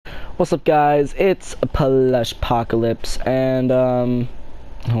What's up, guys? It's Plush Apocalypse, and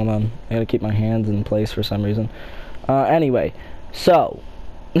hold on, I gotta keep my hands in place for some reason. Anyway, so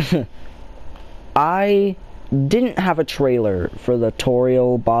I didn't have a trailer for the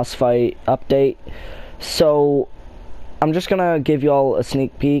Toriel boss fight update, so I'm just gonna give y'all a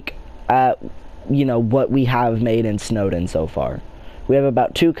sneak peek at, you know, what we have made in Snowdin so far. We have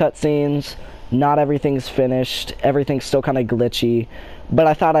about 2 cutscenes. Not everything's finished. Everything's still kind of glitchy, but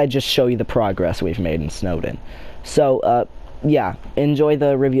I thought I'd just show you the progress we've made in Snowdin. So, yeah, enjoy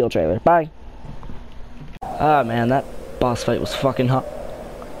the reveal trailer. Bye. Ah, man, that boss fight was fucking hot.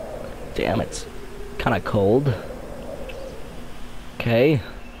 Damn, it's kind of cold. Okay.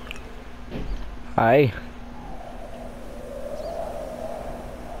 Hi.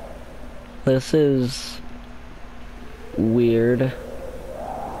 This is weird.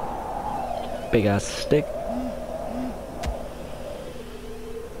 Big ass stick.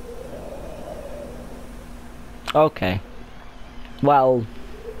 Okay. Well,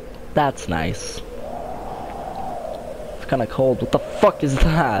 that's nice. It's kinda cold. What the fuck is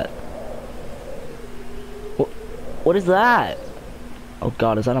that? What is that? Oh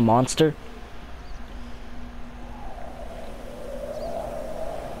god, is that a monster?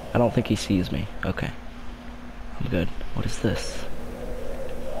 I don't think he sees me. Okay. I'm good. What is this?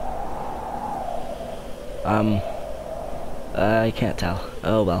 I can't tell.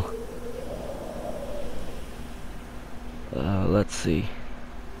 Oh well. Let's see.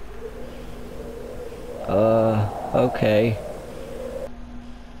 Okay.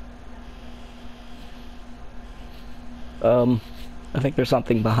 I think there's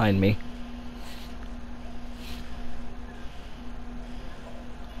something behind me.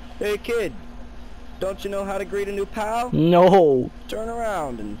 Hey kid, don't you know how to greet a new pal? No! Turn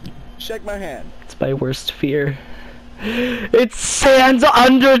around and shake my hand. It's my worst fear. It stands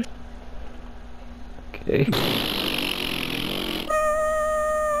under... Okay.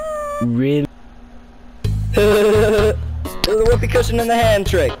 Really? There's a whoopee cushion in the hand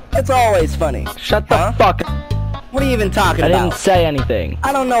trick. It's always funny. Shut the fuck up. What are you even talking I about? didn't say anything.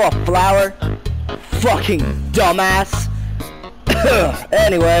 I don't know a flower. Fucking dumbass.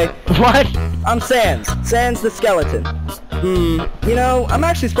 Anyway. What? I'm Sans. Sans the skeleton. You know, I'm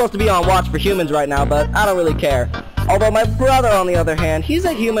actually supposed to be on watch for humans right now, but I don't really care. Although my brother, on the other hand, he's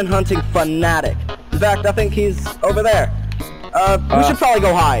a human hunting fanatic. In fact, I think he's over there. We should probably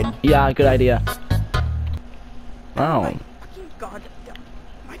go hide. Yeah, good idea. Oh. My fucking god.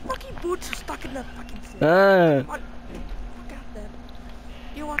 My fucking boots are stuck in the fucking snow. Fuck out there.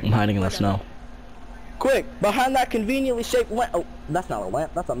 I'm hiding in the snow. Quick, behind that conveniently shaped lamp. Oh, that's not a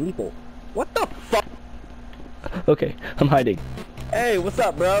lamp, that's a meeple. What the fuck? Okay, I'm hiding. Hey, what's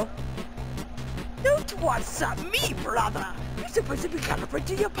up, bro? Don't what's up me, brother. You're supposed to be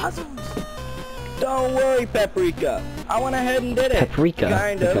calibrating your puzzles. Don't worry, Paprika. I went ahead and did it. Paprika?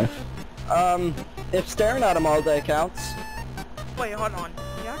 Kind of. Okay. If staring at them all day counts. Wait, hold on.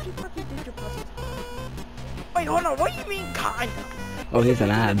 You actually fucking did your puzzles. Wait, hold on. What do you mean, kind of? Oh, here's an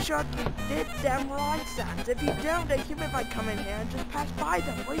ad. I'm sure you did them right, Sans. If you don't, a human might come in here and just pass by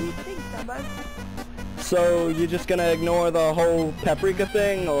them. What do you think, Dumbo? So, you're just gonna ignore the whole Paprika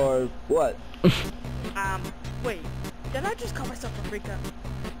thing, or what? Wait. Did I just call myself Paprika?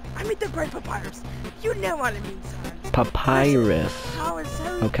 I mean the Great Papyrus. You know what I mean, Sans. Papyrus. How is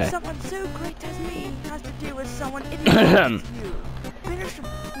Okay. someone so great as me has to do with someone idiot as you? Finish your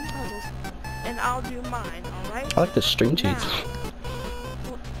puzzles, and I'll do mine, alright? I like the string cheese.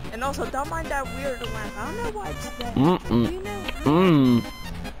 And also, don't mind that weird lamp. I don't know why it's there. You know?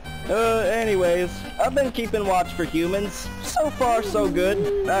 Anyways, I've been keeping watch for humans. So far, so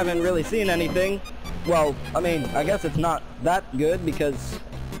good. I haven't really seen anything. Well, I mean, I guess it's not that good because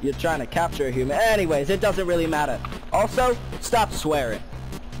you're trying to capture a human. Anyways, it doesn't really matter. Also, stop swearing.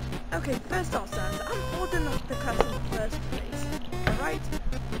 Okay, first off, Sans, I'm old enough to cuss in the first place. Alright?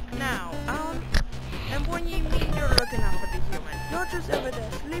 Now, and when you mean you're looking out for the human, you're just over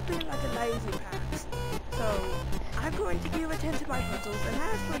there sleeping like a lazy pants. So, I'm going to give attention to my puzzles, and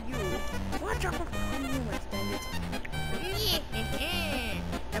as for you, watch out for fucking humans, dang it.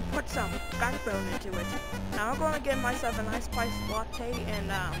 And put some backbone into it. Now I'm going to get myself a nice spiced latte,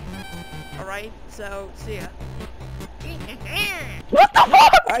 and, alright, so, see ya. What the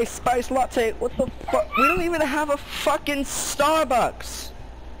fuck? Ice spice latte, what the fuck? We don't even have a fucking Starbucks!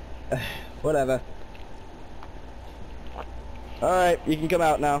 Whatever. Alright, you can come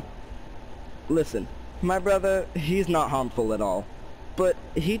out now. Listen, my brother, he's not harmful at all. But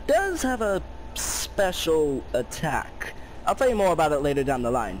he does have a special attack. I'll tell you more about it later down the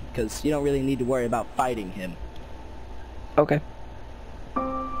line, because you don't really need to worry about fighting him. Okay.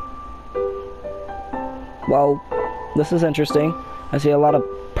 well, this is interesting. I see a lot of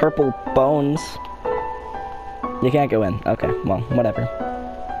purple bones. You can't go in. Okay, well, whatever.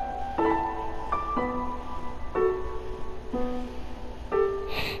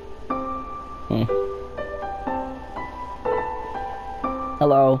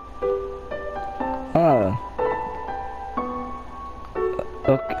 Hello. Oh.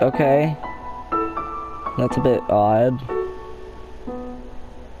 Okay. That's a bit odd.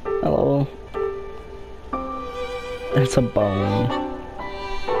 Hello. It's a bone.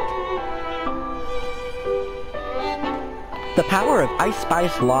 The power of ice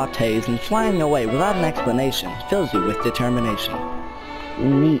spice lattes and flying away without an explanation fills you with determination.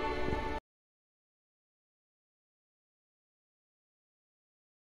 Neat.